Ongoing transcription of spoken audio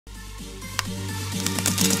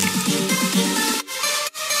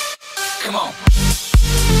Come on.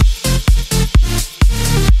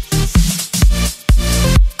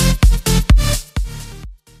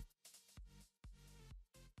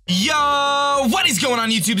 Yo, what is going on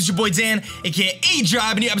YouTube? It's your boy Dan, aka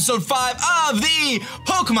aDrive, and new episode 5 of the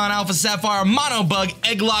Pokemon Alpha Sapphire MonoBug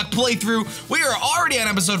Egglocke playthrough. We are already on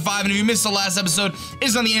episode 5, and if you missed the last episode, it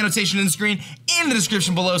is on the annotation in the screen in the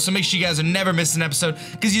description below, so make sure you guys are never missing an episode,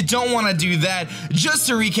 because you don't want to do that. Just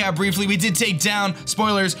to recap briefly, we did take down,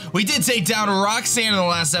 spoilers, we did take down Roxanne in the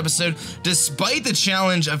last episode, despite the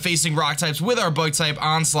challenge of facing rock types with our bug type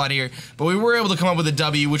onslaught here, but we were able to come up with a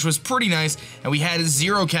W, which was pretty nice, and we had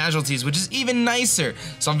 0 casualties, which is even nicer.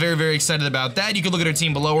 So I'm very, very excited about that. You can look at our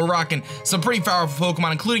team below. We're rocking some pretty powerful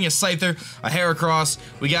Pokemon, including a Scyther, a Heracross.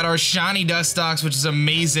 We got our shiny Dustox, which is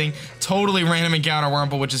amazing. Totally random encounter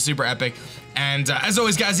Wurmple, which is super epic. And as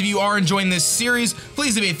always, guys, if you are enjoying this series,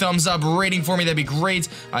 please give me a thumbs up rating for me. That'd be great.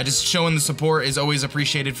 Just showing the support is always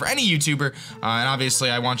appreciated for any YouTuber. And obviously,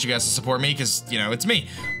 I want you guys to support me because, you know, it's me.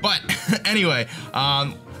 But anyway,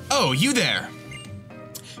 oh, you there.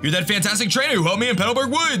 You're that fantastic trainer who helped me in Petalburg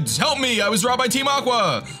Woods. Help me, I was robbed by Team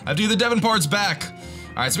Aqua. I have to get the Devon Parts back.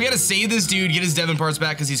 All right, so we gotta save this dude, get his Devon Parts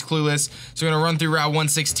back because he's clueless. So we're gonna run through Route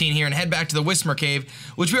 116 here and head back to the Whismur Cave,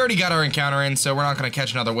 which we already got our encounter in, so we're not gonna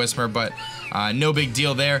catch another Whismur, but no big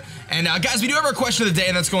deal there. And guys, we do have our question of the day,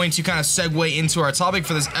 and that's going to kind of segue into our topic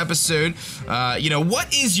for this episode. You know,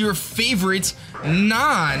 what is your favorite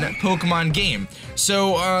non-Pokemon game?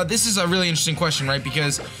 So this is a really interesting question, right?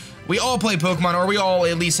 Because we all play Pokemon, or we all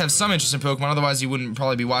at least have some interest in Pokemon, otherwise you wouldn't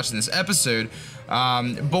probably be watching this episode.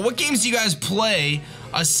 But what games do you guys play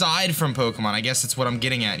aside from Pokemon? I guess that's what I'm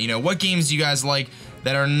getting at. You know, what games do you guys like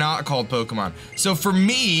that are not called Pokemon? So for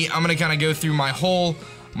me, I'm gonna kind of go through my whole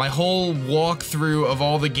walkthrough of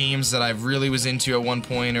all the games that I really was into at one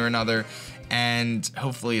point or another, and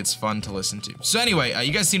hopefully it's fun to listen to. So anyway,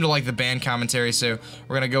 you guys seem to like the band commentary, so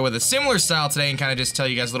we're gonna go with a similar style today and kind of just tell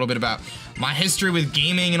you guys a little bit about my history with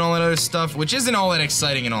gaming and all that other stuff, which isn't all that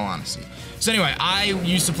exciting in all honesty. So anyway, I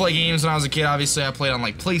used to play games when I was a kid. Obviously, I played on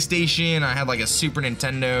like PlayStation, I had like a Super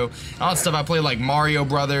Nintendo, all that stuff. I played like Mario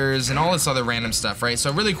Brothers and all this other random stuff, right?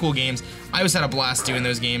 So really cool games. I always had a blast doing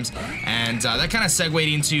those games, and that kind of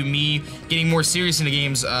segued into me getting more serious into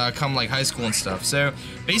games come like high school and stuff. So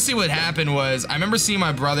basically what happened was, I remember seeing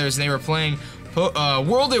my brothers and they were playing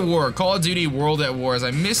World at War, Call of Duty World at War, as I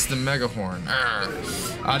missed the Megahorn.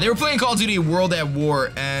 They were playing Call of Duty World at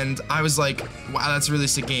War, and I was like, wow, that's a really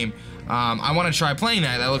sick game. I want to try playing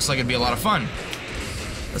that. That looks like it'd be a lot of fun.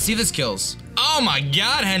 Let's see if this kills. Oh my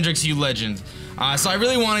god, Hendrix, you legend. So I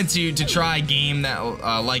really wanted to try a game that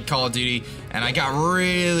like Call of Duty, and I got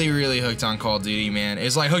really hooked on Call of Duty, man.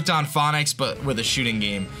 It's like hooked on phonics, but with a shooting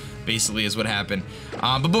game, basically, is what happened.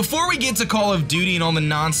 But before we get to Call of Duty and all the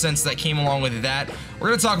nonsense that came along with that, we're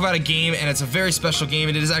going to talk about a game, and it's a very special game.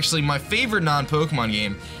 It is actually my favorite non-Pokemon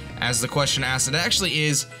game, as the question asked. It actually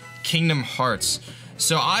is Kingdom Hearts.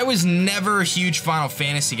 So I was never a huge Final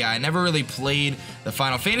Fantasy guy. I never really played the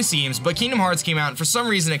Final Fantasy games, but Kingdom Hearts came out, and for some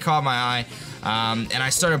reason it caught my eye, and I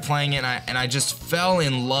started playing it, and I just fell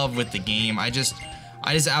in love with the game. I just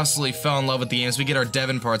absolutely fell in love with the game. So we get our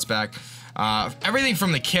Devon Parts back. Everything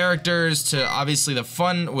from the characters to obviously the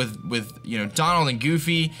fun with you know, Donald and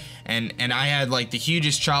Goofy, and I had like the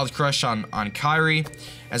hugest child crush on Kyrie.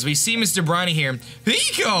 As we see Mr. Briney here,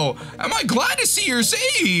 Pico, am I glad to see you're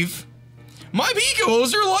safe? My Pico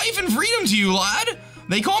owes her life and freedom to you, lad.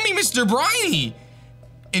 They call me Mr. Briney.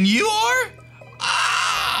 And you are?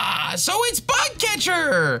 Ah, so it's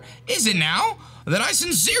Bugcatcher, is it now? Then I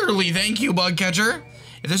sincerely thank you, Bugcatcher.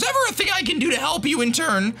 If there's ever a thing I can do to help you in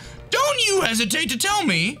turn, don't you hesitate to tell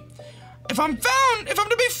me. If I'm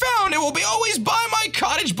to be found, it will be always by my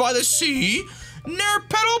cottage by the sea, near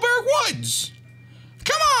Petalburg Woods.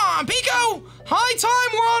 Come on, Pico. High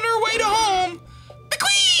time we're on our way to home.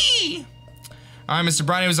 Bequee! Alright, Mr.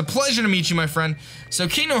 Briney, it was a pleasure to meet you, my friend. So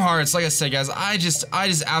Kingdom Hearts, like I said, guys, I just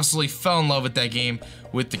absolutely fell in love with that game,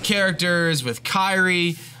 with the characters, with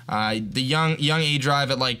Kyrie. The young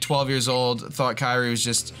aDrive at like 12 years old thought Kyrie was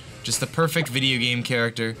just the perfect video game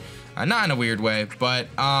character. Not in a weird way, but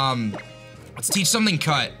let's teach something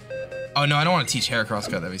cut. Oh no, I don't want to teach Heracross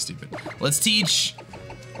cut. That'd be stupid. We're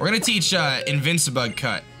gonna teach Invincibug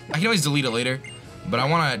cut. I can always delete it later, but I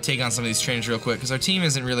want to take on some of these trainers real quick because our team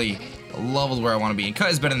isn't really leveled where I want to be. And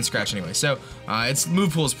cut is better than scratch anyway. So its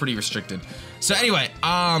move pool is pretty restricted. So anyway,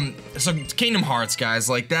 so Kingdom Hearts, guys,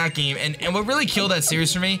 like that game, and what really killed that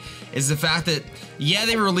series for me is the fact that, yeah,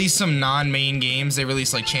 they released some non-main games. They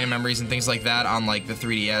released like Chain of Memories and things like that on like the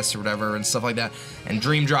 3DS or whatever and stuff like that, and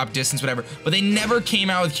Dream Drop Distance, whatever. But they never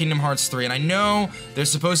came out with Kingdom Hearts 3. And I know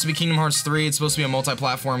there's supposed to be Kingdom Hearts 3. It's supposed to be a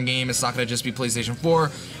multi-platform game. It's not going to just be PlayStation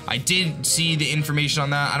 4. I did see the information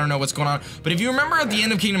on that. I don't know what's going on. But if you remember at the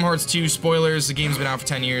end of Kingdom Hearts 2, spoilers, the game's been out for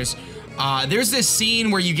 10 years. There's this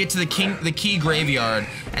scene where you get to the key graveyard,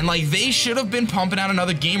 and like they should have been pumping out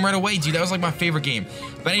another game right away, dude. That was like my favorite game.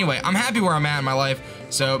 But anyway, I'm happy where I'm at in my life,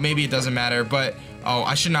 so maybe it doesn't matter. But oh,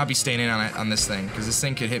 I should not be staying in on this thing, because this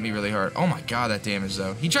thing could hit me really hard. Oh my god, that damage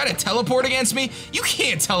though. He tried to teleport against me. You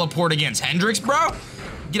can't teleport against Hendrix, bro.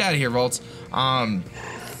 Get out of here, Volts.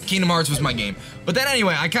 Kingdom Hearts was my game. But then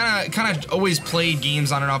anyway, I kind of always played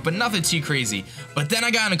games on and off, but nothing too crazy. But then I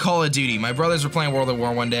got into Call of Duty. My brothers were playing World at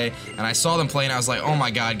War one day, and I saw them play, and I was like, oh my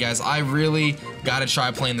god, guys, I really gotta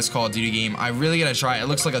try playing this Call of Duty game. I really gotta try it. It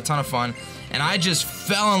looks like a ton of fun. And I just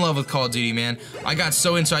fell in love with Call of Duty, man. I got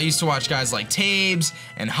so into it. I used to watch guys like Tabes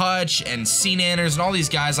and Hutch and CNanners and all these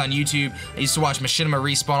guys on YouTube. I used to watch Machinima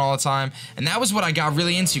Respawn all the time, and that was what I got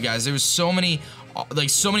really into, guys. There was so many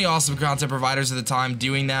awesome content providers at the time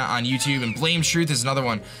doing that on YouTube, and Blame Truth is another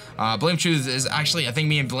one. Blame Truth is actually, I think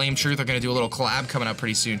me and Blame Truth are gonna do a little collab coming up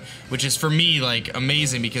pretty soon, which is for me like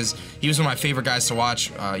amazing because he was one of my favorite guys to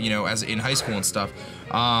watch, you know, as in high school and stuff.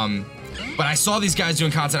 But I saw these guys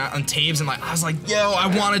doing content on Tabes, and like I was like, yo, I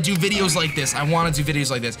want to do videos like this. I want to do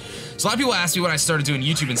videos like this. So a lot of people ask me when I started doing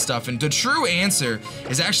YouTube and stuff, and the true answer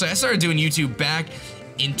is actually I started doing YouTube back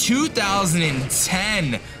in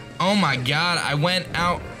 2010. Oh my god, I went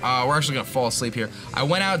out, we're actually gonna fall asleep here. I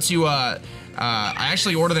went out to, I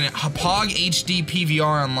actually ordered a Pog HD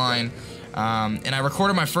PVR online, and I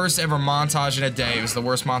recorded my first ever montage in a day. It was the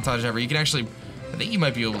worst montage ever. You can actually, I think you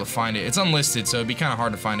might be able to find it. It's unlisted, so it'd be kind of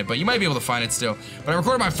hard to find it, but you might be able to find it still. But I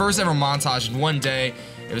recorded my first ever montage in one day.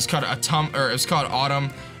 It was called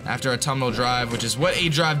Autumn, after Autumnal Drive, which is what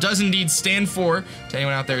aDrive does indeed stand for, to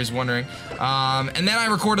anyone out there who's wondering. And then I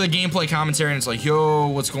recorded the gameplay commentary, and it's like, yo,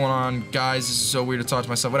 what's going on, guys? This is so weird to talk to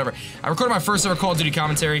myself, whatever. I recorded my first ever Call of Duty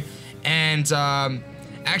commentary, and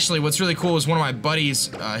actually, what's really cool is one of my buddies,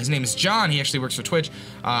 his name is John, he actually works for Twitch.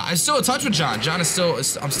 I'm still in touch with John. I'm still in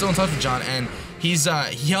touch with John, and he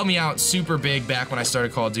helped me out super big back when I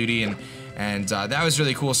started Call of Duty, and that was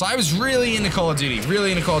really cool. So I was really into Call of Duty,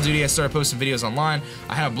 I started posting videos online.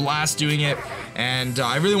 I had a blast doing it, and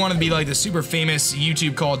I really wanted to be like the super famous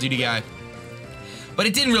YouTube Call of Duty guy. But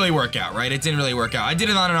it didn't really work out, right? It didn't really work out. I did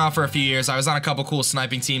it on and off for a few years. I was on a couple cool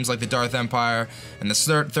sniping teams like the Darth Empire and the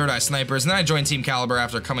Third Eye Snipers, and then I joined Team Caliber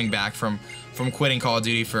after coming back from quitting Call of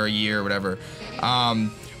Duty for a year or whatever.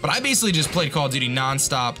 But I basically just played Call of Duty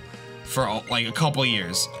non-stop for like a couple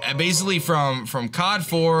years. Basically from COD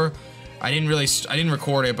 4, I didn't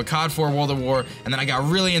record it, but COD 4, World at War, and then I got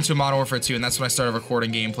really into Modern Warfare 2, and that's when I started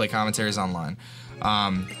recording gameplay commentaries online.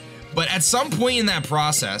 But at some point in that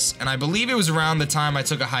process, and I believe it was around the time I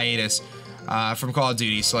took a hiatus from Call of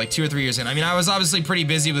Duty, so like 2 or 3 years in. I mean, I was obviously pretty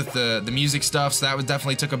busy with the music stuff, so that was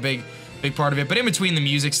definitely took a big part of it. But in between the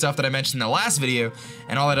music stuff that I mentioned in the last video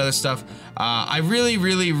and all that other stuff, I really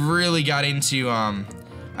got into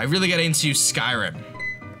Skyrim.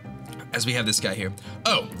 As we have this guy here.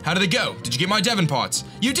 Oh, how did it go? Did you get my Devon Parts?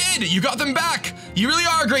 You did! You got them back! You really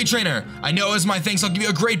are a great trainer! I know as my thanks, I'll give you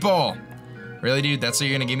a great ball. Really, dude? That's what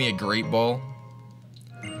you're gonna give me, a great ball?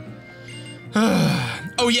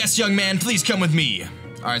 Oh yes, young man, please come with me.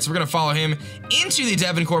 Alright, so we're gonna follow him into the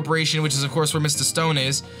Devon Corporation, which is of course where Mr. Stone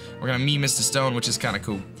is. We're gonna meet Mr. Stone, which is kinda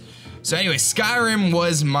cool. So anyway, Skyrim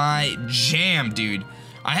was my jam, dude.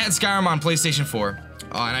 I had Skyrim on PlayStation 4,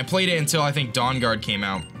 and I played it until I think Dawn Guard came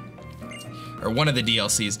out. Or one of the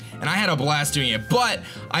DLCs, and I had a blast doing it, but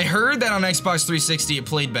I heard that on Xbox 360 it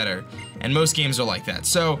played better, and most games are like that.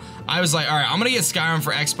 So I was like, alright, I'm gonna get Skyrim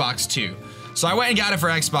for Xbox too. So I went and got it for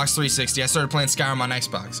Xbox 360. I started playing Skyrim on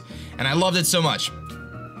Xbox, and I loved it so much.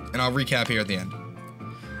 And I'll recap here at the end.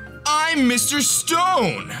 I'm Mr.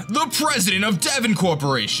 Stone, the president of Devon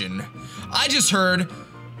Corporation. I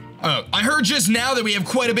heard just now that we have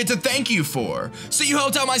quite a bit to thank you for. So you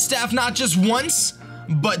helped out my staff not just once,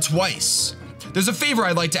 but twice. There's a favor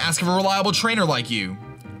I'd like to ask of a reliable trainer like you.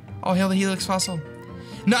 Oh, hail the Helix Fossil.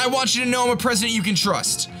 Now I want you to know I'm a president you can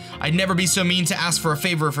trust. I'd never be so mean to ask for a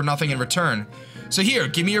favor for nothing in return. So here,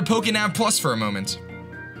 give me your PokéNav Plus for a moment.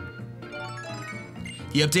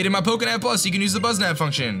 He updated my PokéNav Plus so you can use the BuzzNav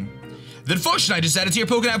function. The function I just added to your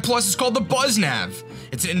PokéNav Plus is called the BuzzNav.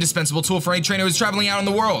 It's an indispensable tool for any trainer who's traveling out in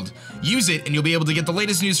the world. Use it, and you'll be able to get the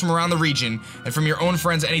latest news from around the region and from your own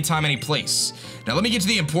friends anytime, any place. Now let me get to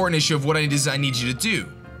the important issue of what it is I need you to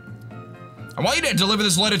do. I want you to deliver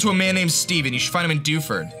this letter to a man named Steven. You should find him in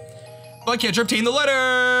Dewford. Bugcatcher, obtain the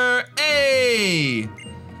letter! Hey!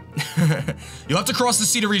 You'll have to cross the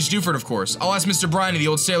sea to reach Dewford, of course. I'll ask Mr. Briney, the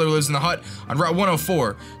old sailor who lives in the hut on Route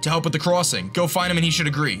 104, to help with the crossing. Go find him and he should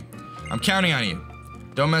agree. I'm counting on you.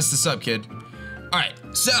 Don't mess this up, kid. Alright,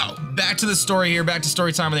 so, back to the story here, back to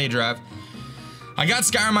story time with aDrive. I got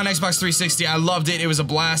Skyrim on Xbox 360, I loved it, it was a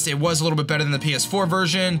blast, it was a little bit better than the PS4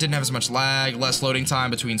 version, didn't have as much lag, less loading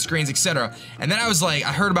time between screens, etc. And then I was like,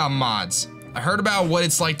 I heard about mods. I heard about what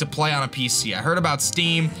it's like to play on a PC, I heard about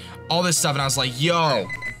Steam, all this stuff, and I was like, yo,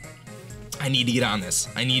 I need to get on this.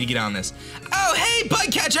 I need to get on this. Oh, hey,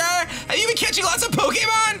 Bugcatcher! Have you been catching lots of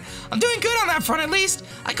Pokemon? I'm doing good on that front, at least.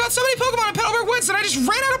 I caught so many Pokemon in Petalburg Woods and I just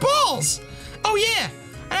ran out of balls. Oh, yeah.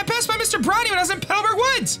 And I passed by Mr. Brawley when I was in Petalburg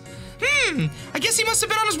Woods. I guess he must have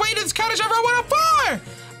been on his way to this cottage over on 104.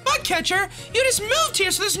 Bugcatcher, you just moved here,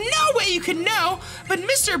 so there's no way you can know, but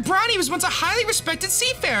Mr. Brawley was once a highly respected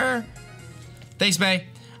seafarer. Thanks, May.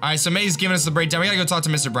 Alright, so May's giving us the breakdown. We gotta go talk to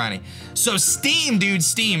Mr. Briney. So Steam, dude,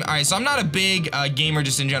 Steam. Alright, so I'm not a big gamer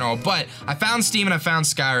just in general, but I found Steam and I found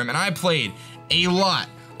Skyrim, and I played a lot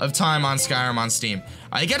of time on Skyrim on Steam.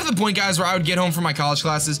 I got to the point, guys, where I would get home from my college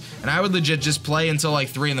classes, and I would legit just play until like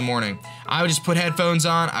 3 in the morning. I would just put headphones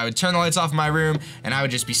on, I would turn the lights off in my room, and I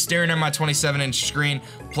would just be staring at my 27-inch screen,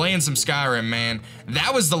 playing some Skyrim, man.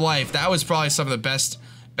 That was the life. That was probably some of the best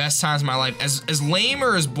times of my life. As lame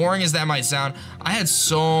or as boring as that might sound, I had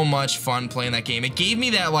so much fun playing that game. It gave me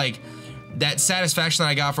that that satisfaction that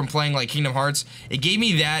I got from playing like Kingdom Hearts. It gave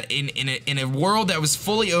me that in a world that was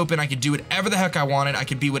fully open. I could do whatever the heck I wanted. I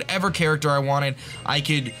could be whatever character I wanted. I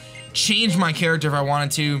could change my character if I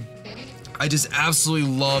wanted to. I just absolutely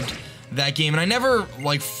loved that game, and I never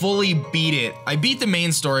like fully beat it. I beat the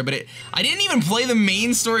main story, but I didn't even play the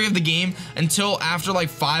main story of the game until after like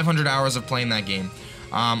 500 hours of playing that game.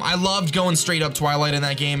 I loved going straight up Twilight in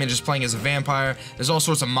that game and just playing as a vampire. There's all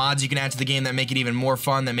sorts of mods you can add to the game that make it even more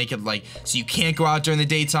fun, that make it like so you can't go out during the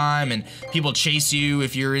daytime and people chase you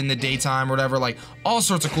if you're in the daytime or whatever. Like all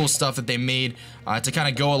sorts of cool stuff that they made to kind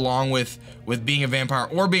of go along with being a vampire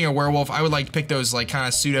or being a werewolf. I would like to pick those like kind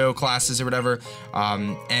of pseudo classes or whatever,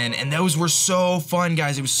 and those were so fun,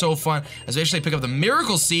 guys. It was so fun. Especially pick up the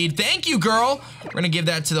Miracle Seed. Thank you, girl. We're gonna give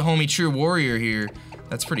that to the homie True Warrior here.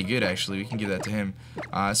 That's pretty good, actually. We can give that to him.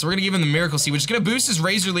 So we're gonna give him the Miracle Seed, which is gonna boost his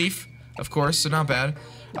Razor Leaf, of course, so not bad.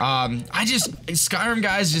 Skyrim,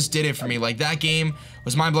 guys, just did it for me. Like, that game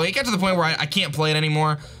was mind-blowing. It got to the point where I can't play it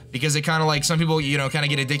anymore because it kind of like, some people, you know, kind of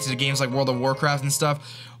get addicted to games like World of Warcraft and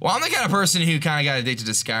stuff. Well, I'm the kind of person who kind of got addicted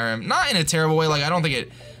to Skyrim. Not in a terrible way. Like, I don't think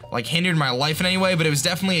it, like, hindered my life in any way, but it was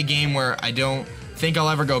definitely a game where I don't think I'll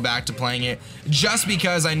ever go back to playing it just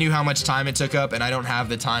because I knew how much time it took up and I don't have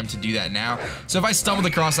the time to do that now. So if I stumbled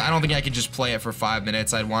across it, I don't think I could just play it for 5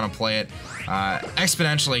 minutes. I'd want to play it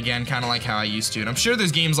exponentially again, kind of like how I used to. And I'm sure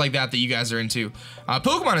there's games like that that you guys are into.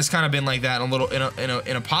 Pokemon has kind of been like that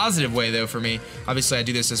in a positive way though for me. Obviously I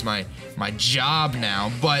do this as my job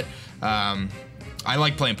now, but I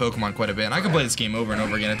like playing Pokemon quite a bit and I can play this game over and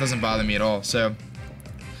over again. It doesn't bother me at all. So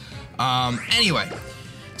anyway.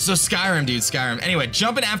 So Skyrim, dude, Skyrim. Anyway,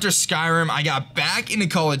 jumping after Skyrim, I got back into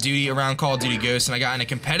Call of Duty around Call of Duty Ghosts, and I got into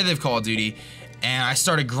competitive Call of Duty, and I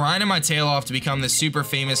started grinding my tail off to become this super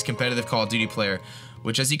famous competitive Call of Duty player,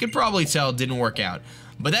 which, as you could probably tell, didn't work out.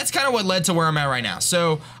 But that's kind of what led to where I'm at right now.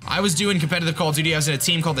 So I was doing competitive Call of Duty. I was in a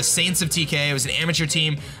team called the Saints of TK. It was an amateur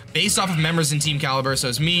team based off of members in Team Caliber. So it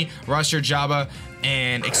was me, Rusher, Jabba,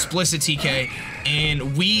 and Explicit TK,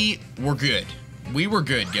 and we were good. We were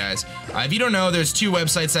good, guys. If you don't know, there's 2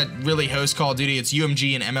 websites that really host Call of Duty. It's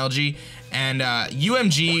UMG and MLG. And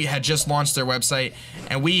UMG had just launched their website,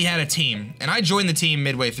 and we had a team. And I joined the team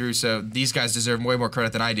midway through, so these guys deserve way more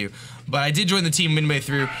credit than I do. But I did join the team midway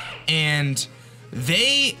through, and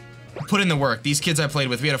they put in the work. These kids I played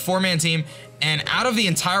with. We had a 4-man team, and out of the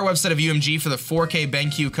entire website of UMG for the 4K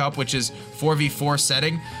BenQ Cup, which is 4v4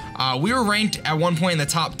 setting, we were ranked at one point in the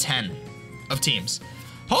top 10 of teams.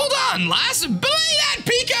 Hold on, lass, belay that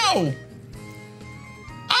Pico!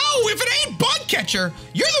 Oh, if it ain't Bugcatcher,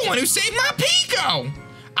 you're the one who saved my Pico!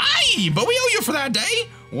 Aye, but we owe you for that day.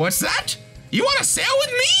 What's that? You want to sail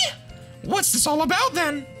with me? What's this all about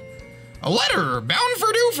then? A letter bound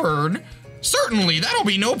for Dewford. Certainly, that'll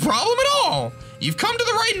be no problem at all. You've come to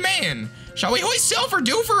the right man. Shall we hoist sail for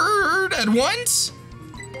Dewford at once?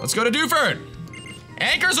 Let's go to Dewford.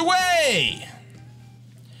 Anchors away!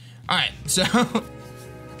 Alright, so...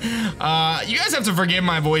 You guys have to forgive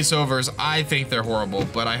my voiceovers. I think they're horrible,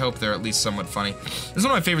 but I hope they're at least somewhat funny. This is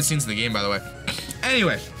one of my favorite scenes of the game, by the way.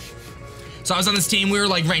 Anyway, so I was on this team. We were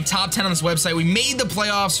like ranked top 10 on this website. We made the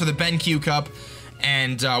playoffs for the BenQ Cup,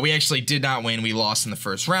 and we actually did not win. We lost in the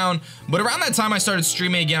first round. But around that time, I started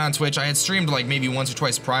streaming again on Twitch. I had streamed like maybe once or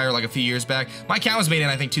twice prior, like a few years back. My account was made in,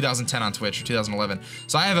 I think, 2010 on Twitch, or 2011.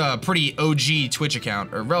 So I have a pretty OG Twitch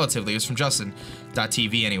account, or relatively. It was from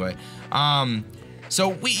Justin.tv anyway.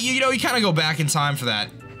 So you kind of go back in time for that.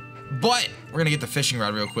 But we're gonna get the fishing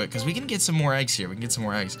rod real quick, because we can get some more eggs here. We can get some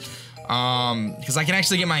more eggs. Because I can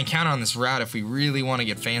actually get my encounter on this route if we really want to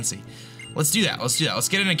get fancy. Let's do that. Let's do that. Let's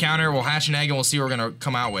get an encounter. We'll hatch an egg and we'll see what we're gonna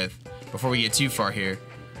come out with before we get too far here.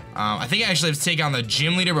 I think I actually have to take on the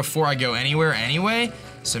gym leader before I go anywhere anyway.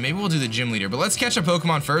 So maybe we'll do the gym leader. But let's catch a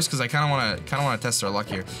Pokemon first, because I kind of want to test our luck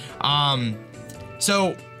here.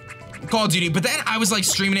 So Call of Duty. But then I was like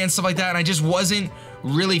streaming it and stuff like that, and I just wasn't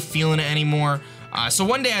really feeling it anymore. So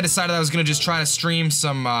one day I decided I was gonna just try to stream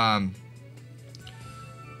some.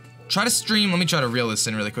 Let me try to reel this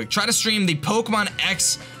in really quick. Try to stream the Pokemon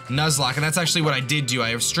X Nuzlocke, and that's actually what I did do.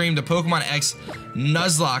 I streamed the Pokemon X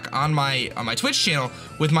Nuzlocke on my Twitch channel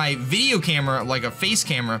with my video camera, like a face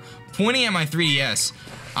camera, pointing at my 3DS,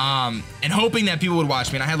 and hoping that people would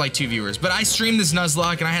watch me, and I had like 2 viewers. But I streamed this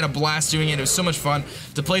Nuzlocke, and I had a blast doing it. It was so much fun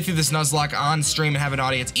to play through this Nuzlocke on stream and have an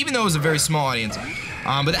audience, even though it was a very small audience.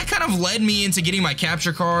 But that kind of led me into getting my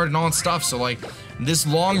capture card and all that stuff, so like, this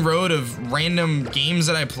long road of random games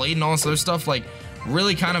that I played and all this other stuff, like,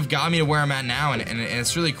 really kind of got me to where I'm at now, and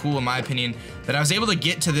it's really cool, in my opinion, that I was able to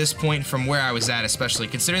get to this point from where I was at, especially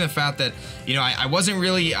considering the fact that, you know,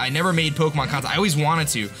 I never made Pokemon content. I always wanted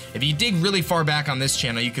to. If you dig really far back on this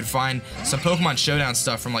channel, you could find some Pokemon Showdown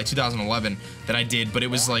stuff from like 2011 that I did, but it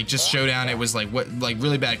was like just Showdown. It was like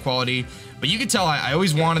really bad quality, but you could tell I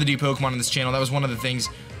always wanted to do Pokemon on this channel. That was one of the things.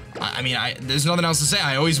 I mean, there's nothing else to say.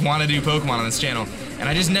 I always wanted to do Pokemon on this channel, and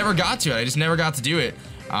I just never got to it. I just never got to do it.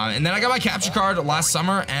 And then I got my capture card last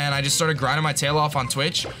summer, and I just started grinding my tail off on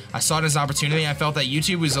Twitch. I saw it as an opportunity. I felt that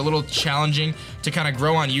YouTube was a little challenging to kind of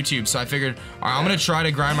grow on YouTube, so I figured, all right, I'm gonna try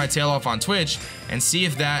to grind my tail off on Twitch and see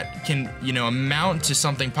if that can, you know, amount to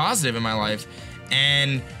something positive in my life.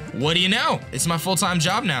 And what do you know? It's my full-time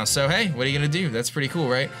job now, so hey, what are you gonna do? That's pretty cool,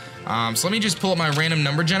 right? So let me just pull up my random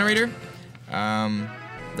number generator.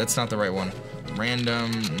 That's not the right one. Random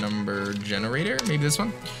number generator, maybe this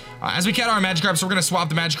one. As we count our Magikarp, so we're gonna swap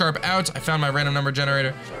the Magikarp out. I found my random number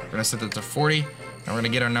generator. We're gonna set that to 40, and we're gonna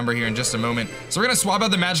get our number here in just a moment. So we're gonna swap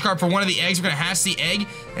out the Magikarp for one of the eggs. We're gonna hatch the egg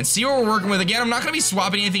and see what we're working with. Again, I'm not gonna be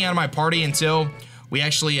swapping anything out of my party until we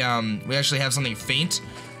actually have something faint,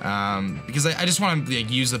 because I just want to like,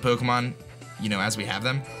 use the Pokemon, you know, as we have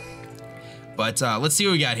them. But let's see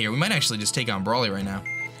what we got here. We might actually just take on Brawley right now.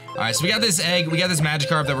 Alright, so we got this egg, we got this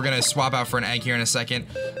Magikarp that we're gonna swap out for an egg here in a second.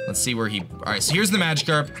 Let's see where he... Alright, so here's the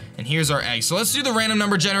Magikarp, and here's our egg. So let's do the random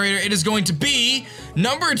number generator. It is going to be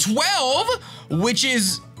number 12, which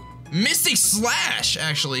is Mystic Slash,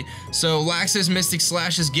 actually. So Laxus Mystic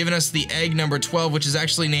Slash has given us the egg number 12, which is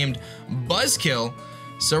actually named Buzzkill.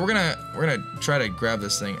 So we're gonna try to grab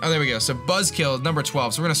this thing. Oh, there we go. So Buzzkill, number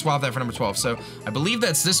 12. So we're gonna swap that for number 12. So I believe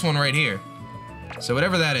that's this one right here. So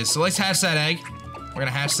whatever that is. So let's hatch that egg. We're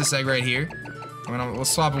gonna hatch this egg right here. We'll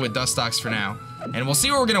swap it with Dustox for now, and we'll see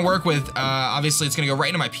what we're gonna work with. Obviously, it's gonna go right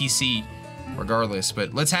into my PC, regardless.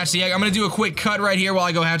 But let's hatch the egg. I'm gonna do a quick cut right here while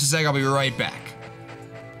I go hatch this egg. I'll be right back.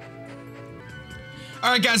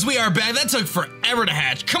 All right, guys, we are back. That took forever to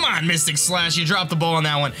hatch. Come on, Mystic Slash, you dropped the ball on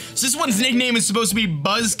that one. So this one's nickname is supposed to be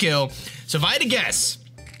Buzzkill. So if I had to guess,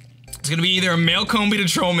 it's gonna be either a male Combi to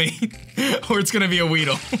troll me, or it's gonna be a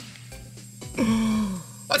Weedle.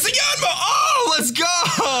 That's a Yanma! Oh, let's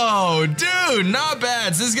go! Dude, not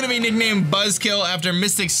bad. So this is gonna be nicknamed Buzzkill after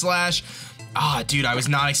Mystic Slash. Ah, dude, I was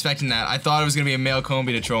not expecting that. I thought it was gonna be a male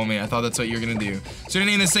Combi to troll me. I thought that's what you were gonna do. So we're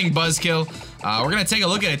gonna name this thing Buzzkill. We're gonna take a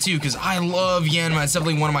look at it too, because I love Yanma. It's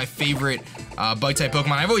definitely one of my favorite bug-type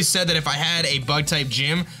Pokemon. I've always said that if I had a bug-type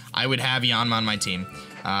gym, I would have Yanma on my team.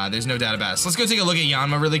 There's no doubt about it. So let's go take a look at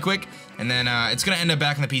Yanma really quick, and then it's gonna end up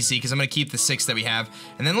back in the PC because I'm gonna keep the 6 that we have,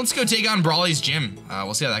 and then let's go take on Brawley's gym.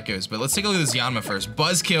 We'll see how that goes, but let's take a look at this Yanma first.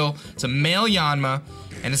 Buzzkill, it's a male Yanma,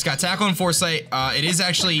 and it's got Tackle and Foresight. It is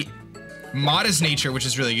actually Modest Nature, which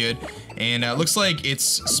is really good, and looks like it's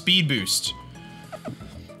Speed Boost.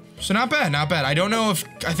 So not bad, not bad. I don't know if,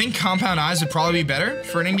 I think Compound Eyes would probably be better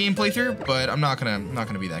for an in-game playthrough, but I'm not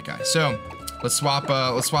gonna be that guy. So let's swap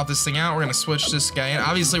this thing out. We're gonna switch this guy in.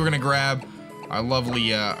 Obviously, we're gonna grab our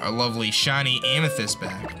lovely shiny Amethyst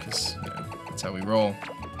back, because you know, that's how we roll.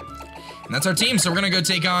 And that's our team, so we're gonna go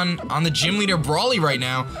take on the gym leader Brawley right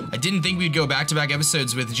now. I didn't think we'd go back-to-back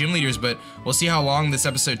episodes with gym leaders, but we'll see how long this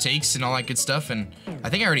episode takes and all that good stuff. And I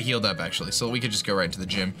think I already healed up actually, so we could just go right into the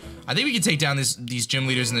gym. I think we can take down these gym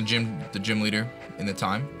leaders in the gym leader in the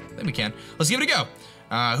time. I think we can. Let's give it a go.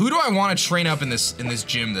 Who do I want to train up in this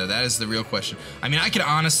gym though? That is the real question. I mean, I could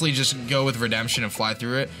honestly just go with Redemption and fly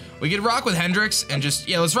through it. We could rock with Hendrix and just,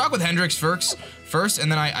 yeah, let's rock with Hendrix first,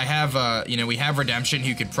 and then I have, you know, we have Redemption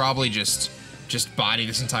who could probably just body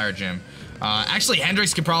this entire gym. Actually,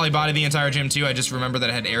 Hendrix could probably body the entire gym too. I just remember that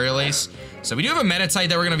I had Aerial Ace. So we do have a meta type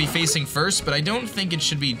that we're gonna be facing first, but I don't think it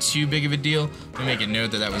should be too big of a deal. Let me make a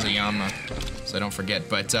note that that was a Yama, so I don't forget.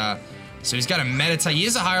 But so he's got a meta type. He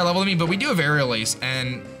is a higher level than me, but we do have Aerial Ace,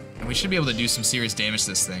 and we should be able to do some serious damage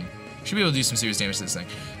to this thing. Should be able to do some serious damage to this thing.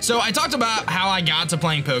 So I talked about how I got to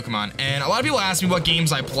playing Pokemon, and a lot of people ask me what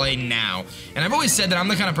games I play now. And I've always said that I'm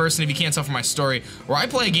the kind of person, if you can't tell from my story, where I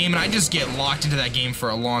play a game and I just get locked into that game for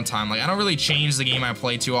a long time. Like, I don't really change the game I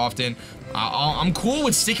play too often. I'm cool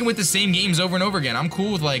with sticking with the same games over and over again. I'm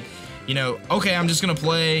cool with, like, you know, okay, I'm just gonna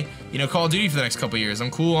play, you know, Call of Duty for the next couple years. I'm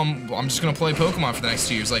cool, I'm just gonna play Pokemon for the next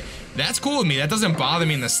 2 years. Like, that's cool with me. That doesn't bother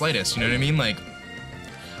me in the slightest, you know what I mean? Like,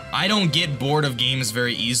 I don't get bored of games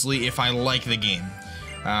very easily if I like the game.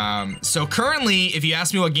 So currently, if you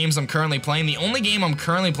ask me what games I'm currently playing, the only game I'm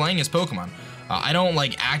currently playing is Pokemon. I don't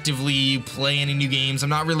like actively play any new games. I'm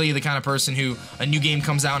not really the kind of person who a new game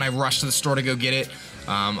comes out and I rush to the store to go get it.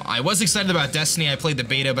 I was excited about Destiny. I played the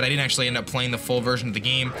beta, but I didn't actually end up playing the full version of the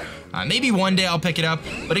game. Maybe one day I'll pick it up,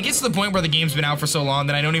 but it gets to the point where the game's been out for so long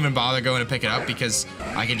that I don't even bother going to pick it up because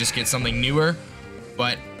I can just get something newer.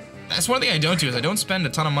 But that's one thing I don't do, is I don't spend a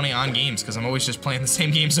ton of money on games because I'm always just playing the same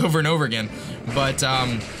games over and over again. But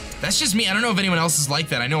that's just me. I don't know if anyone else is like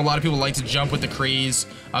that. I know a lot of people like to jump with the craze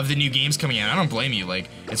of the new games coming out. I don't blame you. Like,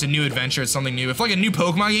 it's a new adventure, it's something new. If like a new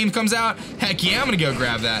Pokemon game comes out, heck yeah, I'm gonna go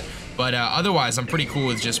grab that. But otherwise, I'm pretty cool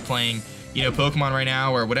with just playing, you know, Pokemon right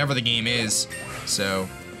now or whatever the game is. So,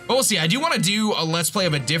 but we'll see. I do want to do a Let's Play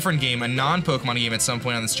of a different game, a non-Pokemon game at some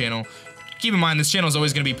point on this channel. Keep in mind, this channel is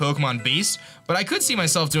always going to be Pokemon-based, but I could see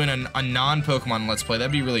myself doing a non-Pokemon Let's Play.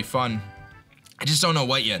 That'd be really fun. I just don't know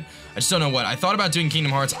what yet. I just don't know what. I thought about doing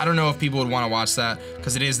Kingdom Hearts. I don't know if people would want to watch that,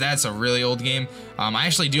 because that's a really old game. I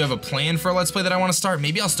actually do have a plan for a Let's Play that I want to start.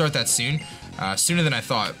 Maybe I'll start that soon. Sooner than I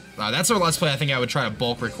thought. That's our Let's Play I think I would try to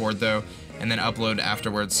bulk record, though, and then upload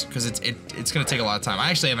afterwards, because it's gonna take a lot of time. I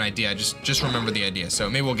actually have an idea. I just remember the idea, so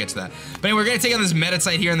maybe we'll get to that. But anyway, we're gonna take on this meta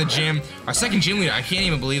site here in the gym. Our second gym leader. I can't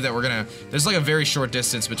even believe that there's like a very short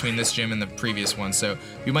distance between this gym and the previous one, so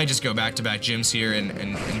we might just go back-to-back gyms here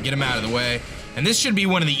and get them out of the way. And this should be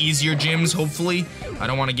one of the easier gyms, hopefully. I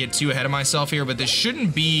don't want to get too ahead of myself here, but this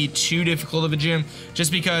shouldn't be too difficult of a gym,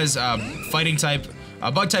 just because fighting type,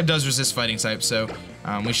 bug type does resist fighting type, so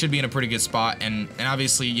we should be in a pretty good spot, and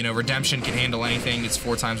obviously, you know, Redemption can handle anything. It's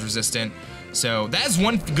 4 times resistant, so that is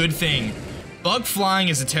one good thing. Bug flying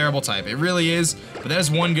is a terrible type, it really is, but that is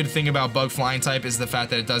one good thing about bug flying type, is the fact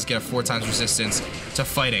that it does get a 4 times resistance to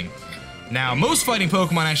fighting. Now, most fighting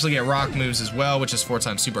Pokemon actually get rock moves as well, which is 4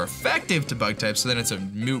 times super effective to bug type, so then it's a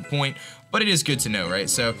moot point, but it is good to know, right?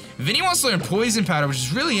 So, Vinny wants to learn Poison Powder, which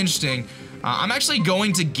is really interesting. I'm actually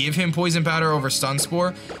going to give him Poison Powder over Stun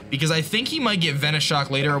Spore, because I think he might get Venoshock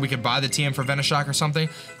later, or we could buy the TM for Venoshock or something,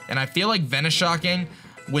 and I feel like Venoshocking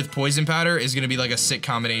with Poison Powder is going to be like a sick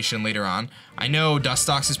combination later on. I know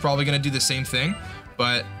Dustox is probably going to do the same thing,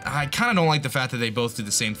 but I kind of don't like the fact that they both do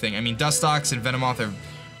the same thing. I mean, Dustox and Venomoth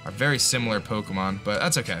are very similar Pokemon, but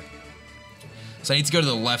that's okay. So I need to go to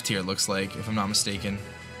the left here, it looks like, if I'm not mistaken.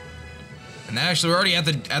 And that actually, we're already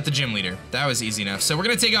at the gym leader. That was easy enough. So we're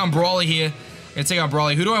gonna take on Brawley here. We're gonna take on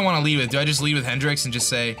Brawley. Who do I want to lead with? Do I just lead with Hendrix and just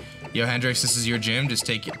say, yo, Hendrix, this is your gym, just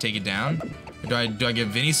take it down? Or do I give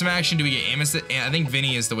Vinny some action? Do we get Amos? I think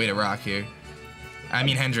Vinny is the way to rock here. I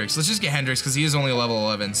mean Hendrix. Let's just get Hendrix, because he is only a level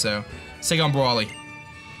 11, so let's take on Brawley.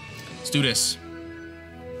 Let's do this.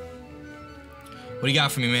 What do you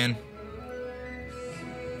got for me, man?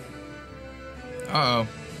 Uh-oh.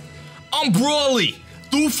 I'm Brawley,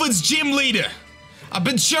 Thuford's gym leader. I've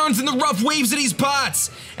been churned in the rough waves of these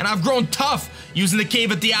parts, and I've grown tough using the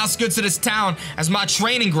cave at the outskirts of this town as my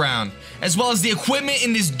training ground, as well as the equipment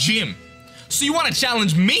in this gym. So you want to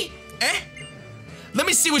challenge me, eh? Let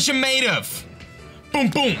me see what you're made of. Boom,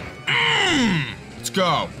 boom. Let's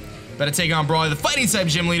go. Better take on Brawley, the fighting type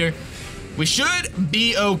gym leader. We should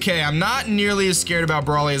be okay. I'm not nearly as scared about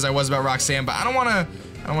Brawley as I was about Roxanne, but I don't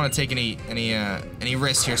want to take any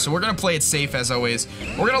risks here. So we're gonna play it safe as always.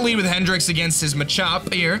 We're gonna lead with Hendrix against his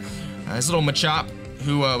Machop here, his little Machop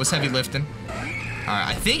who was heavy lifting.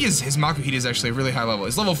 I think his Makuhita is actually a really high level.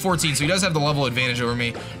 It's level 14, so he does have the level advantage over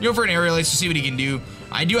me. Go for an aerial ace to see what he can do.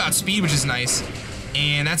 I do outspeed, which is nice.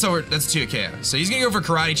 And that's 2 KO. So he's gonna go for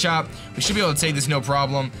Karate Chop. We should be able to take this no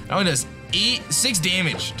problem. It only does 6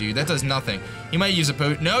 damage, dude. That does nothing. He might use a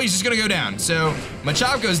potion. No, he's just gonna go down. So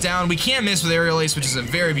Machop goes down. We can't miss with aerial ace, which is a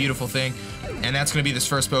very beautiful thing. And that's gonna be this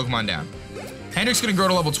first Pokemon down. Hendrick's gonna grow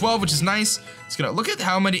to level 12, which is nice. It's gonna look at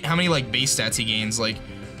how many like base stats he gains. Like,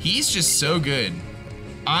 he's just so good.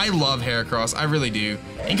 I love Heracross, I really do.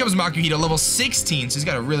 In comes Makuhita, level 16, so he's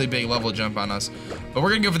got a really big level jump on us. But we're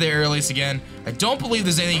gonna go for the aerial ace again. I don't believe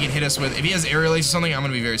there's anything he can hit us with. If he has aerial ace or something, I'm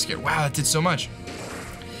gonna be very scared. Wow, that did so much.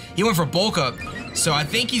 He went for bulk up, so I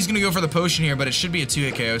think he's gonna go for the potion here, but it should be a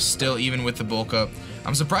 2-hit KO still, even with the bulk up.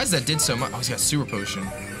 I'm surprised that did so much. Oh, he's got super potion.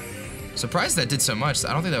 Surprised that did so much.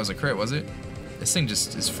 I don't think that was a crit, was it? This thing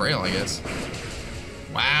just is frail, I guess.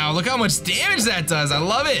 Wow, look how much damage that does. I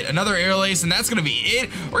love it. Another aerial ace, and that's gonna be it.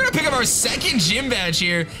 We're gonna pick up our second gym badge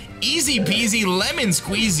here. Easy peasy, lemon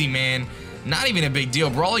squeezy, man. Not even a big deal.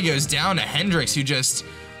 Brawley goes down to Hendricks, who just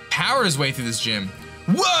powers his way through this gym.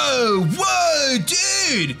 Whoa, whoa,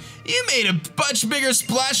 dude. You made a much bigger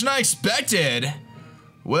splash than I expected.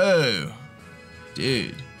 Whoa,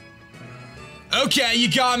 dude. Okay,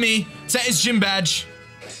 you got me. Is that his gym badge?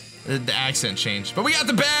 The accent changed, but we got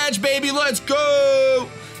the badge, baby. Let's go.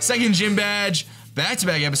 Second gym badge.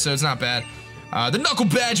 Back-to-back episodes, not bad. The Knuckle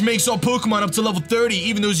badge makes all Pokemon up to level 30,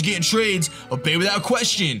 even those who get in trades, obey without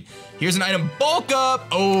question. Here's an item, bulk up.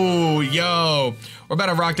 Oh, yo. We're about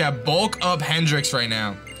to rock that bulk up Hendricks right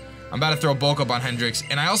now. I'm about to throw bulk up on Hendricks,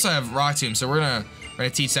 and I also have Rock Tomb, so we're gonna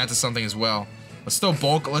teach that to something as well. Let's throw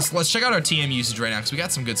bulk. Let's check out our TM usage right now, because we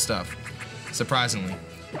got some good stuff. Surprisingly.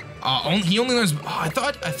 He only learns. Oh, I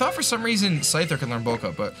thought for some reason Scyther could learn bulk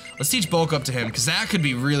up, but let's teach bulk up to him because that could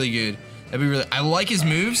be really good. That'd be really. I like his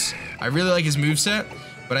moves. I really like his moveset,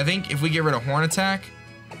 but I think if we get rid of Horn Attack,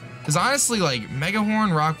 because honestly, like Mega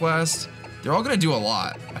Horn, Rock Blast, they're all gonna do a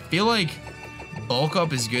lot. I feel like bulk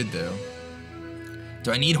up is good though.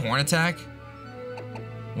 Do I need Horn Attack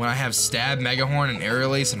when I have Stab, Mega Horn, and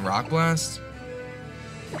Aerial Ace and Rock Blast?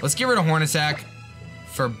 Let's get rid of Horn Attack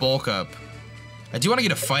for bulk up. I do want to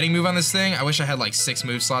get a fighting move on this thing. I wish I had like 6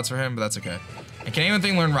 move slots for him, but that's okay. And can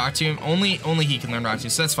anything learn Rock Tomb? Only he can learn Rock Tomb,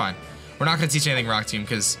 so that's fine. We're not going to teach anything Rock Tomb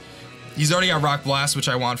because he's already got Rock Blast, which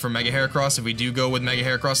I want for Mega Heracross if we do go with Mega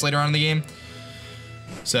Heracross later on in the game.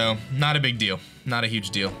 So, not a big deal. Not a huge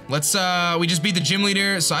deal. Let's, we just beat the gym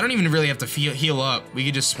leader, so I don't even really have to heal up. We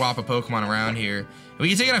could just swap a Pokemon around here. We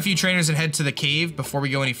can take on a few trainers and head to the cave before we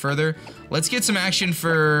go any further. Let's get some action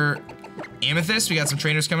for Amethyst. We got some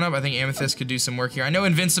trainers coming up. I think Amethyst could do some work here. I know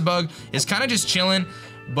Invincibug is kind of just chilling,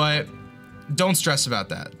 but don't stress about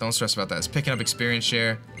that. Don't stress about that. It's picking up experience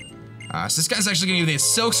share. So this guy's actually gonna give me a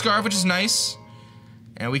Silk Scarf, which is nice.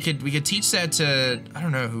 And we could teach that to, I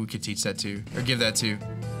don't know who we could teach that to, or give that to.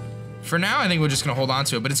 For now, I think we're just gonna hold on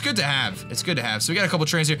to it, but it's good to have. It's good to have. So we got a couple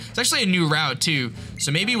trains here. It's actually a new route too,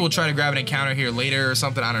 so maybe we'll try to grab an encounter here later or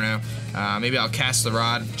something. I don't know. Maybe I'll cast the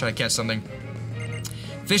rod, try to catch something.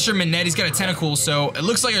 Fisherman Ned, he's got a Tentacool, so it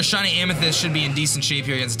looks like our shiny Amethyst should be in decent shape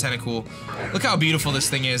here against a Tentacool. Look how beautiful this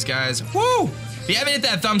thing is, guys. Woo! If you haven't hit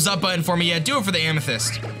that thumbs up button for me yet, do it for the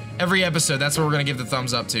Amethyst. Every episode, that's what we're gonna give the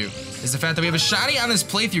thumbs up to, is the fact that we have a shiny on this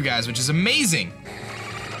playthrough, guys, which is amazing.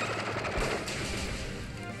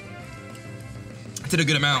 I did a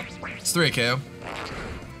good amount. It's 3 KO.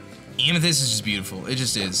 Amethyst is just beautiful. It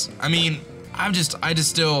just is. I mean, I'm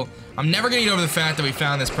never gonna get over the fact that we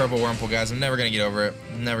found this purple Wurmple, guys. I'm never gonna get over it.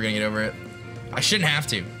 I'm never gonna get over it. I shouldn't have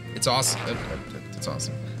to. It's awesome. It's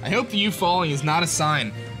awesome. I hope you falling is not a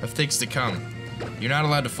sign of things to come. You're not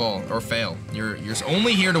allowed to fall or fail. You're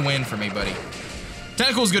only here to win for me, buddy.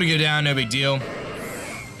 Tentacle's gonna go down, no big deal.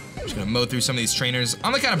 Just gonna mow through some of these trainers.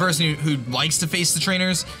 I'm the kind of person who likes to face the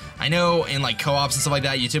trainers. I know in like co-ops and stuff like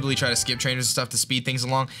that, you typically try to skip trainers and stuff to speed things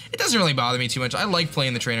along. It doesn't really bother me too much. I like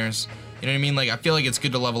playing the trainers. You know what I mean? Like, I feel like it's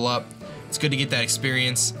good to level up. It's good to get that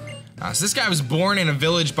experience. So this guy was born in a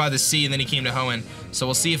village by the sea, and then he came to Hoenn. So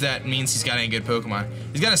we'll see if that means he's got any good Pokemon.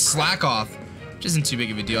 He's got a Slack Off, which isn't too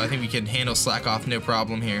big of a deal. I think we can handle Slack Off no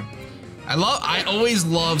problem here. I always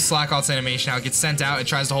love Slack Off's animation, how it gets sent out, it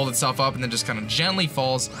tries to hold itself up, and then just kind of gently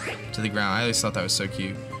falls to the ground. I always thought that was so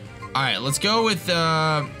cute. Alright, let's go with,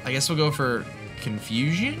 I guess we'll go for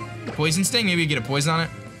Confusion? Poison Sting? Maybe get a poison on it.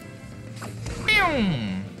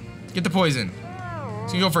 Get the poison.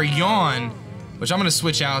 So you go for Yawn, which I'm gonna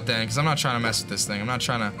switch out then, because I'm not trying to mess with this thing. I'm not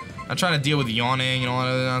trying to deal with yawning and all that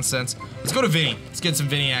other nonsense. Let's go to Vinny. Let's get some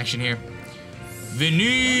Vinny action here.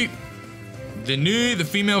 Vinny, the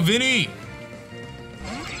female Vinny.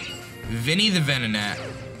 Vinny the Venonat.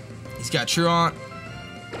 He's got Truant.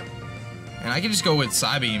 And I can just go with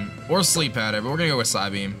Psybeam or Sleep Powder, but we're gonna go with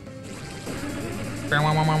Psybeam.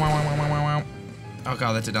 Oh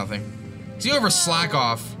god, that did nothing. Is he over Slack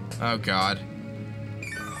Off? Oh god.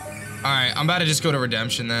 Alright, I'm about to just go to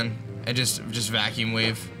Redemption then. And just Vacuum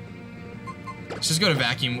Wave. Let's just go to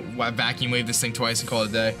Vacuum Wave this thing twice and call it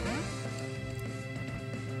a day.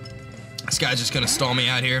 This guy's just gonna stall me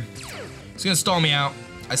out here. He's gonna stall me out.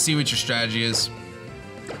 I see what your strategy is.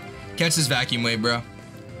 Catch this Vacuum Wave, bro.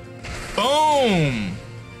 Boom!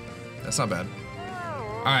 That's not bad.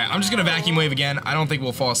 Alright, I'm just gonna Vacuum Wave again. I don't think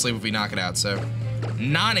we'll fall asleep if we knock it out, so.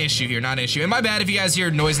 Not an issue here, not an issue. And my bad if you guys hear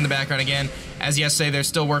noise in the background again. As yesterday, they're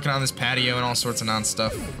still working on this patio and all sorts of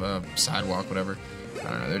non-stuff. Sidewalk, whatever. I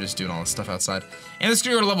don't know, they're just doing all this stuff outside. And this is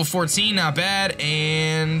gonna go to level 14, not bad.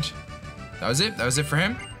 And that was it. That was it for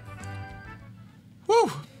him.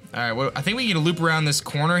 Woo! Alright, well, I think we need to loop around this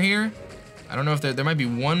corner here. I don't know if there might be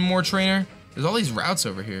one more trainer. There's all these routes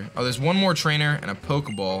over here. Oh, there's one more trainer and a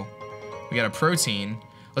Pokeball. We got a protein.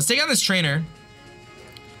 Let's take on this trainer.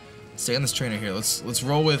 Let's take on this trainer here. Let's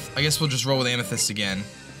roll with, I guess we'll just roll with Amethyst again.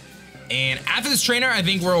 And after this trainer, I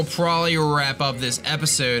think we'll probably wrap up this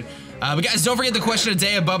episode. But guys, don't forget the question of the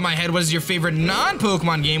day above my head. What is your favorite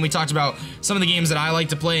non-Pokemon game? We talked about some of the games that I like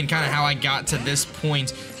to play and kind of how I got to this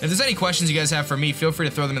point. If there's any questions you guys have for me, feel free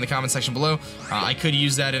to throw them in the comment section below. I could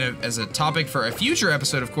use that as a topic for a future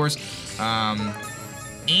episode, of course.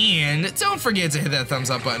 And don't forget to hit that thumbs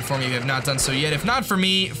up button for me if you have not done so yet. If not for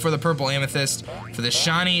me, for the purple Amethyst, for the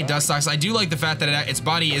shiny Dustox, I do like the fact that its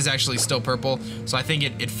body is actually still purple. So I think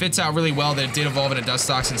it fits out really well that it did evolve into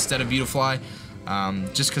Dustox instead of Beautifly.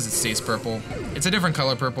 Just because it stays purple. It's a different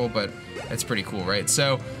color purple, but it's pretty cool, right?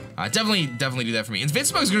 So definitely do that for me.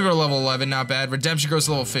 Invincibug's gonna go to level 11, not bad. Redemption goes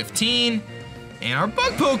to level 15. And our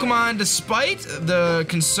bug Pokemon, despite the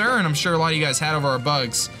concern I'm sure a lot of you guys had over our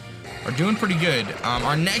bugs, are doing pretty good.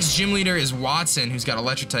 Our next gym leader is Watson, who's got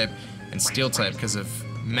Electric type and Steel type because of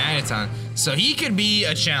Magneton. So he could be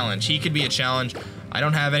a challenge. He could be a challenge. I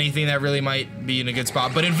don't have anything that really might be in a good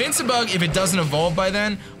spot. But Invincibug, if it doesn't evolve by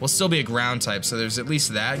then, will still be a ground type. So there's at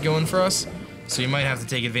least that going for us. So you might have to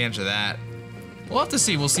take advantage of that. We'll have to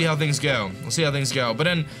see. We'll see how things go. We'll see how things go. But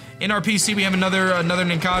in our PC, we have another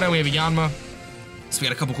Nincada. We have a Yanma. So we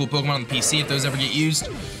got a couple cool Pokemon on the PC if those ever get used.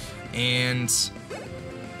 And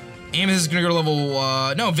Amethyst is gonna go to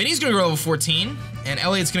level, no, Vinny's gonna go to level 14, and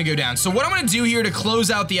Elliot's gonna go down. So what I'm gonna do here to close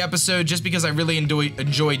out the episode, just because I really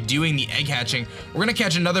enjoy doing the egg hatching, we're gonna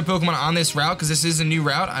catch another Pokemon on this route, because this is a new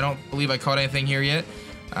route. I don't believe I caught anything here yet,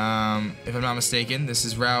 if I'm not mistaken. This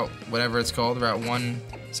is route, whatever it's called, route 1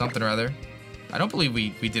 something or other. I don't believe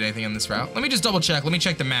we did anything on this route. Let me just double check. Let me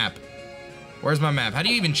check the map. Where's my map? How do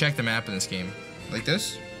you even check the map in this game? Like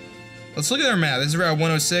this? Let's look at our map. This is route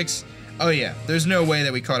 106. Oh yeah, there's no way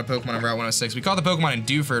that we caught a Pokemon on Route 106. We caught the Pokemon in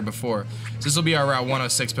Dewford before, so this will be our Route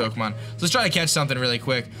 106 Pokemon. So let's try to catch something really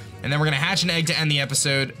quick, and then we're gonna hatch an egg to end the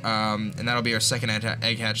episode, and that'll be our second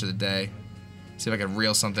egg hatch of the day. See if I can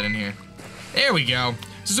reel something in here. There we go.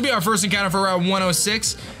 So this will be our first encounter for Route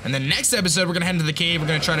 106, and then next episode we're gonna head into the cave. We're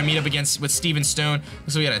gonna try to meet up with Steven Stone.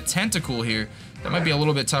 So we got a Tentacool here. That might be a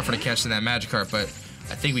little bit tougher to catch than that Magikarp, but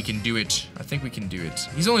I think we can do it. I think we can do it.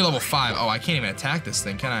 He's only level 5. Oh, I can't even attack this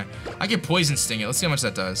thing, can I? I can Poison Sting it. Let's see how much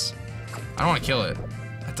that does. I don't want to kill it.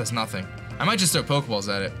 That does nothing. I might just throw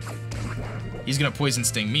Pokeballs at it. He's gonna Poison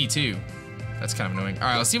Sting me, too. That's kind of annoying.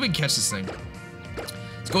 Alright, let's see if we can catch this thing.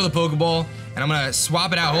 Let's go with a Pokeball, and I'm gonna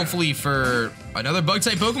swap it out, hopefully, for another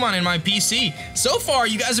Bug-type Pokemon in my PC. So far,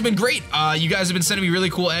 you guys have been great. You guys have been sending me really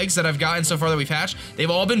cool eggs that I've gotten so far that we've hatched.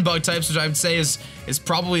 They've all been Bug-types, which I would say is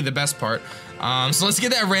probably the best part. So let's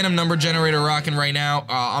get that random number generator rocking right now.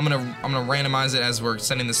 I'm gonna randomize it as we're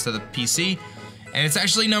sending this to the PC, and it's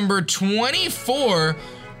actually number 24,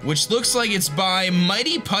 which looks like it's by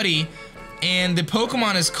Mighty Putty, and the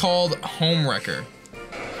Pokemon is called Homewrecker.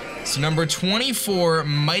 So number 24,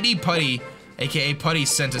 Mighty Putty, aka Putty,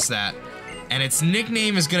 sent us that, and its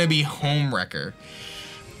nickname is gonna be Homewrecker.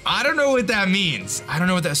 I don't know what that means. I don't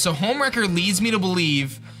know what that. So Homewrecker leads me to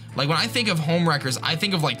believe, like when I think of Homewreckers, I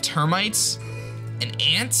think of like termites and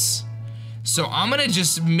ants. So I'm gonna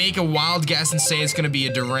just make a wild guess and say it's gonna be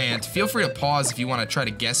a Durant. Feel free to pause if you wanna try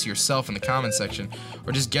to guess yourself in the comment section,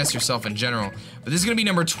 or just guess yourself in general. But this is gonna be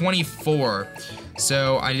number 24.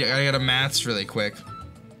 So I gotta maths really quick.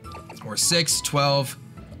 Or 6, 12,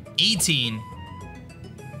 18,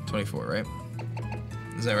 24, right?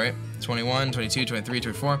 Is that right? 21, 22, 23,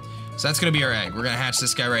 24. So that's gonna be our egg. We're gonna hatch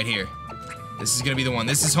this guy right here. This is gonna be the one.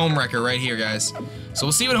 This is Homewrecker right here, guys. So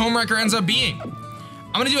we'll see what Homewrecker ends up being.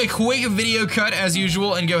 I'm gonna do a quick video cut as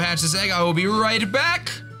usual and go hatch this egg. I will be right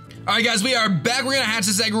back. All right, guys, we are back. We're gonna hatch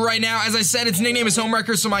this egg right now. As I said, its nickname is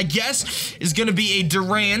Homewrecker, so my guess is gonna be a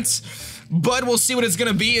Durant, but we'll see what it's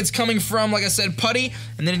gonna be. It's coming from, like I said, Putty,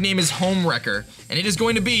 and the nickname is Homewrecker, and it is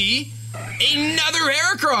going to be another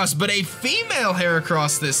Heracross, but a female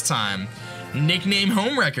Heracross this time. Nickname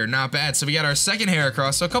Homewrecker, not bad. So we got our second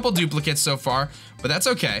Heracross, so a couple duplicates so far, but that's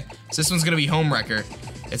okay. So this one's gonna be Homewrecker.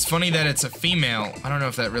 It's funny that it's a female. I don't know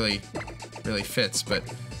if that really fits, but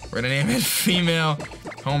we're gonna name it Female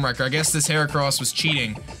Homewrecker. I guess this Heracross was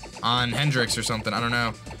cheating on Hendrix or something, I don't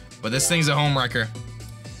know. But this thing's a Homewrecker.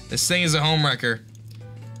 This thing is a Homewrecker.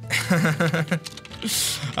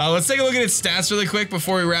 Let's take a look at its stats really quick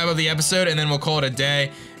before we wrap up the episode, and then we'll call it a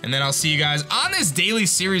day. And then I'll see you guys on this daily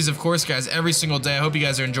series, of course, guys, every single day. I hope you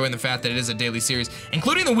guys are enjoying the fact that it is a daily series,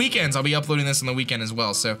 including the weekends. I'll be uploading this on the weekend as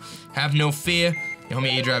well, so have no fear. Your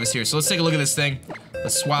homie aDrive is here. So let's take a look at this thing.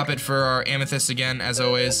 Let's swap it for our Amethyst again, as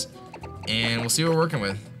always, and we'll see what we're working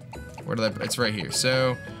with. It's right here.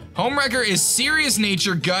 So Homewrecker is Serious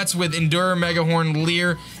Nature, Guts with Endure, Mega Horn,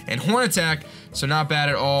 Leer, and Horn Attack. So not bad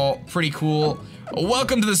at all. Pretty cool.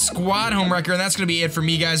 Welcome to the squad, Homewrecker, and that's gonna be it for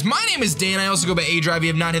me, guys. My name is Dan. I also go by aDrive. If you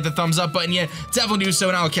have not hit the thumbs up button yet, definitely do so,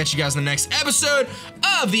 and I'll catch you guys in the next episode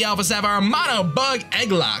of the Alpha Sapphire MonoBug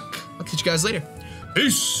Egglocke. I'll catch you guys later.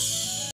 Peace.